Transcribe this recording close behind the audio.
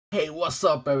Hey, what's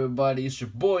up everybody? It's your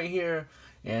boy here,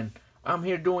 and I'm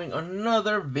here doing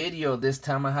another video. This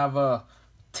time I have a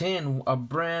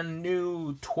brand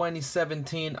new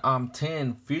 2017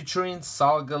 tin featuring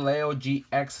SALGALEO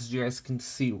GX, as you guys can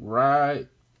see right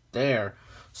there.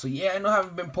 So yeah, I know I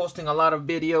haven't been posting a lot of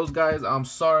videos, guys. I'm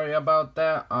sorry about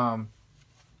that. I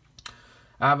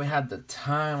haven't had the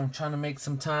time. I'm trying to make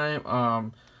some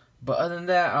time. But other than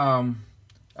that, I'm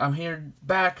here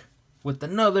back with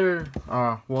another,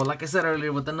 well, like I said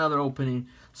earlier, with another opening.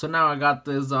 So now I got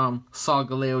this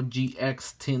SALGALEO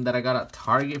GX tin that I got at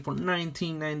Target for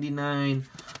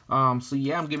 $19.99. So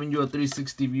yeah, I'm giving you a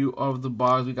 360 view of the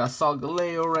box. We got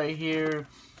SALGALEO right here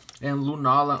and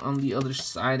Lunala on the other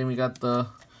side, and we got the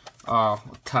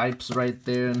types right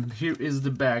there, and here is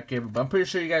the back, everybody. I'm pretty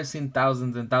sure you guys seen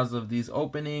thousands and thousands of these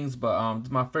openings, but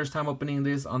it's my first time opening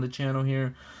this on the channel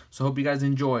here, so hope you guys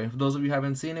enjoy. For those of you who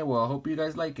haven't seen it, well, I hope you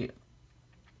guys like it.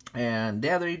 And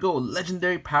yeah, there you go.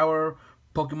 Legendary Power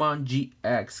Pokemon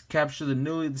GX. Capture the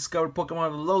newly discovered Pokemon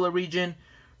of the Alola region.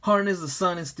 Harness the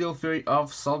Sun and Steel Fury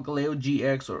of SALGALEO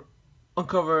GX, or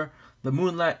uncover the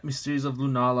Moonlight Mysteries of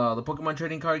Lunala. The Pokemon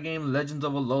trading card game Legends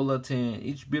of Alola tin.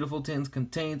 Each beautiful tin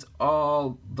contains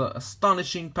all the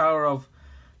astonishing power of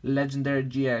Legendary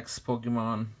GX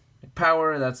Pokemon.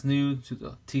 Power that's new to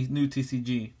the new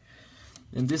TCG.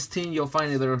 In this tin, you'll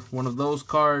find either one of those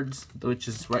cards, which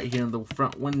is right here in the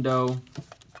front window,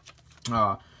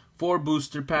 4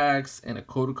 booster packs, and a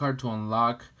code card to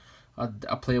unlock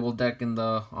a playable deck in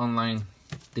the online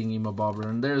thingy-mabobber.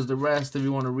 And there's the rest if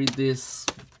you want to read this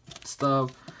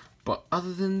stuff. But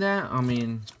other than that, I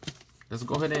mean, let's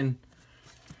go ahead and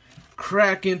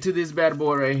crack into this bad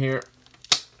boy right here.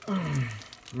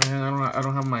 Man, I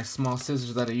don't have my small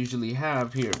scissors that I usually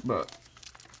have here, but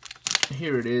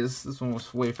here it is. This one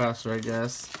was way faster, I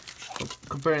guess,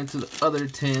 comparing to the other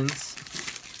tins.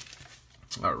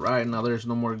 Alright, now there's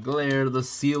no more glare. The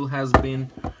seal has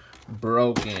been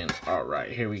broken.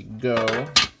 Alright, here we go.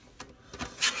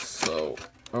 So,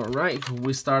 alright,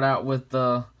 we start out with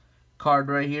the card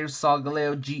right here,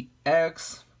 SALGALEO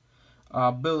GX.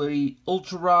 Ability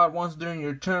Ultra Rod. Once during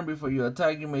your turn before you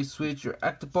attack, you may switch your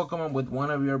active Pokemon with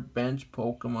one of your bench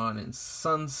Pokemon. In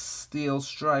Sunsteel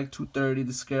Strike 230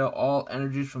 to scale all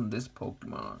energies from this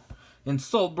Pokemon. In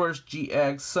Soul Burst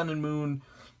GX Sun and Moon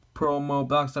promo,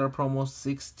 Blockstar promo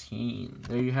 16.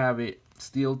 There you have it.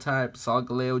 Steel type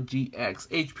SALGALEO GX.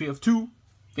 HP of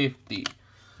 250.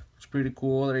 It's pretty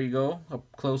cool. There you go. A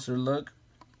closer look.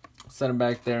 Set him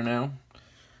back there now.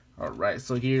 Alright,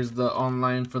 so here's the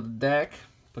online for the deck.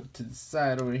 Put it to the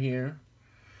side over here.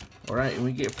 Alright, and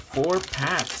we get 4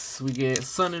 packs. We get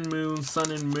Sun and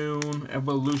Moon,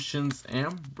 Evolutions,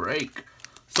 and Break.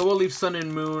 So we'll leave Sun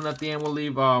and Moon at the end. We'll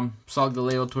leave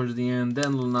SALGALEO towards the end,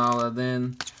 then Lunala,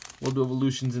 then we'll do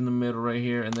Evolutions in the middle right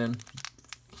here, and then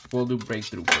we'll do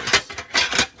Breakthrough first.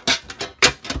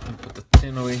 Put the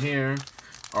tin over here.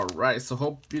 Alright, so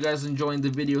hope you guys enjoying the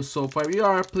video so far. If you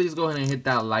are, please go ahead and hit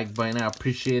that like button. I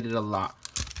appreciate it a lot.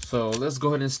 So let's go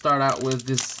ahead and start out with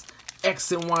this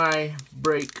X and Y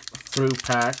breakthrough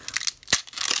pack.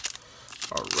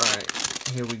 Alright,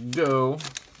 here we go.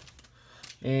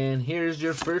 And here's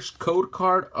your first code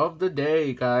card of the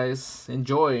day, guys.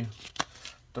 Enjoy.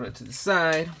 Throw it to the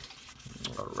side.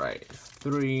 Alright,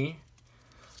 3.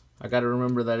 I gotta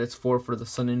remember that it's 4 for the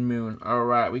Sun and Moon.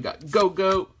 Alright, we got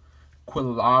Go-Go,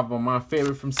 Quilava, my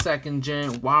favorite from 2nd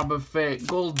gen, Wobbuffet,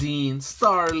 Goldeen,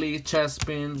 Starly,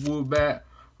 Chespin, Woobat,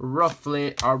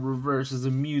 Rufflet. Our reverse is a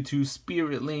Mewtwo,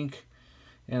 Spirit Link.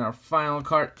 And our final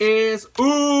card is,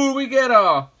 ooh, we get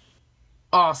a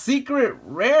secret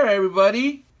rare,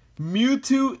 everybody.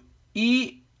 Mewtwo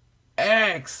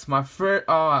EX. My first,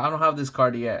 I don't have this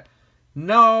card yet.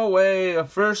 No way.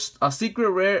 A secret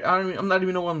rare. I'm not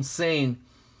even know what I'm saying.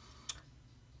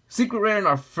 Secret rare in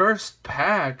our first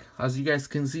pack, as you guys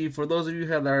can see. For those of you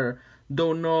that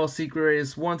don't know, secret rare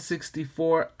is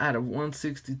 164 out of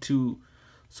 162.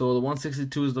 So the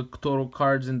 162 is the total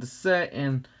cards in the set,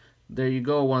 and there you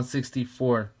go,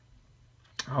 164.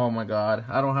 Oh my god,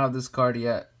 I don't have this card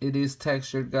yet. It is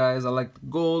textured, guys. I like the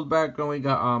gold background. We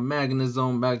got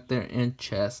Magnezone back there and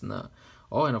Chestnut.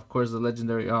 Oh, and of course the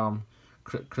legendary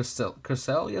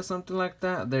Cresselia, something like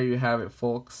that. There you have it,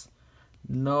 folks.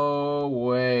 No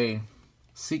way.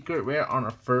 Secret rare on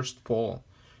our first pull.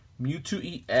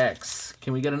 Mewtwo EX.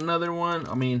 Can we get another one?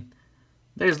 I mean,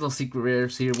 there's no secret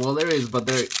rares here. Well, there is, but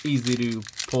they're easy to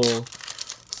pull.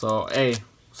 So, hey,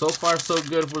 so far so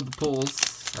good for the pulls.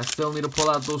 I still need to pull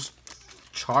out those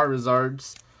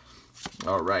Charizards.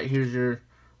 Alright, here's your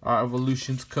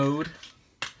Evolutions code.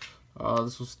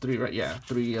 This was 3, right? Yeah,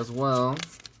 3 as well.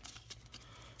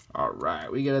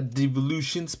 Alright, we got a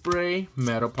Devolution Spray,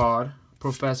 Metapod,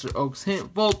 Professor Oak's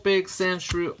Hint, Vulpix,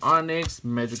 Sandshrew, Onyx,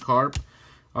 Magikarp.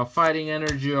 Our Fighting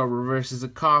Energy, our reverses a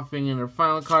Coughing, and our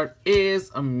final card is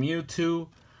a Mewtwo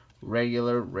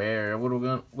regular rare. Would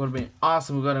have been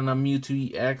awesome. We got a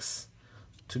Mewtwo EX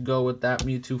to go with that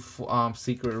Mewtwo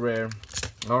secret rare.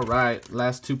 All right,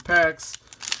 last 2 packs.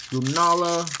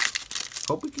 Lunala.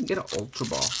 Hope we can get an Ultra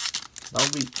Ball.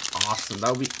 That would be awesome.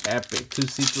 That would be epic. 2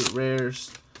 secret rares.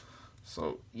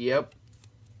 So yep.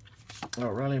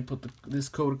 All right, let me put this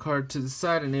code card to the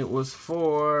side, and it was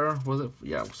for. Was it?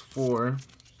 Yeah, it was 4.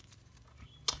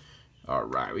 All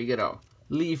right, we get a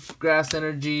Leaf, Grass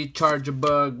Energy,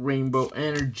 Charge-a-Bug, Rainbow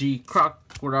Energy,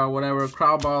 Crocodile, whatever,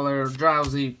 Crowballer,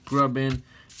 Drowsy, Grubbin,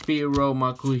 Fearow,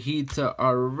 Makuhita.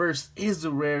 Our reverse is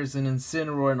the rares, and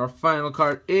Incineroar, and our final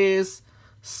card is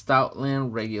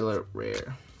Stoutland regular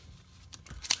rare.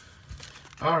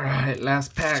 All right,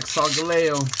 last pack,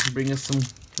 Solgaleo, bring us some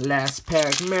last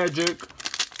pack magic.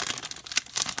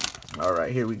 All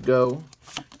right, here we go.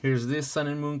 Here's this Sun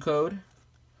and Moon code.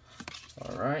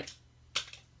 All right.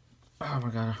 Oh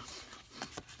my god.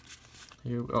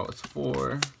 Here, oh, it's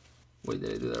 4. Wait,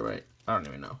 did I do that right? I don't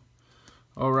even know.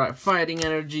 Alright, Fighting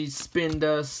Energy,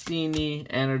 Spinda, Steenie,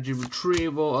 Energy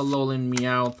Retrieval, Alolan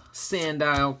Meowth,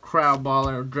 Sandile,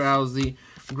 Crowballer, Drowsy,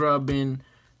 Grubbin,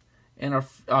 and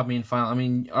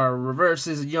our reverse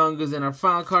is Younguz, and our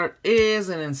final card is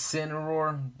an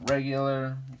Incineroar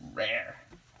regular rare.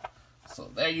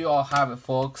 So there you all have it,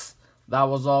 folks. That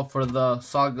was all for the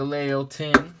Solgaleo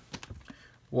tin.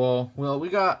 Well, we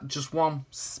got just one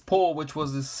pull, which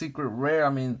was the secret rare. I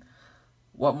mean,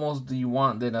 what most do you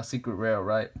want than a secret rare,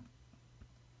 right?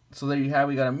 So there you have.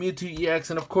 We got a Mewtwo EX,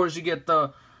 and of course you get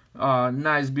the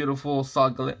nice, beautiful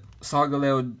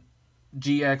Solgaleo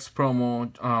GX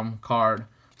promo card.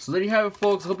 So there you have it,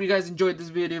 folks. Hope you guys enjoyed this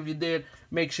video. If you did,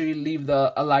 make sure you leave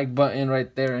a like button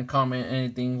right there and comment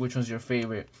anything, which one's your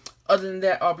favorite. Other than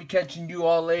that, I'll be catching you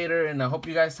all later, and I hope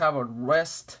you guys have a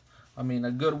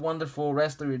good, wonderful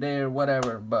rest of your day or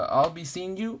whatever. But I'll be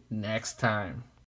seeing you next time.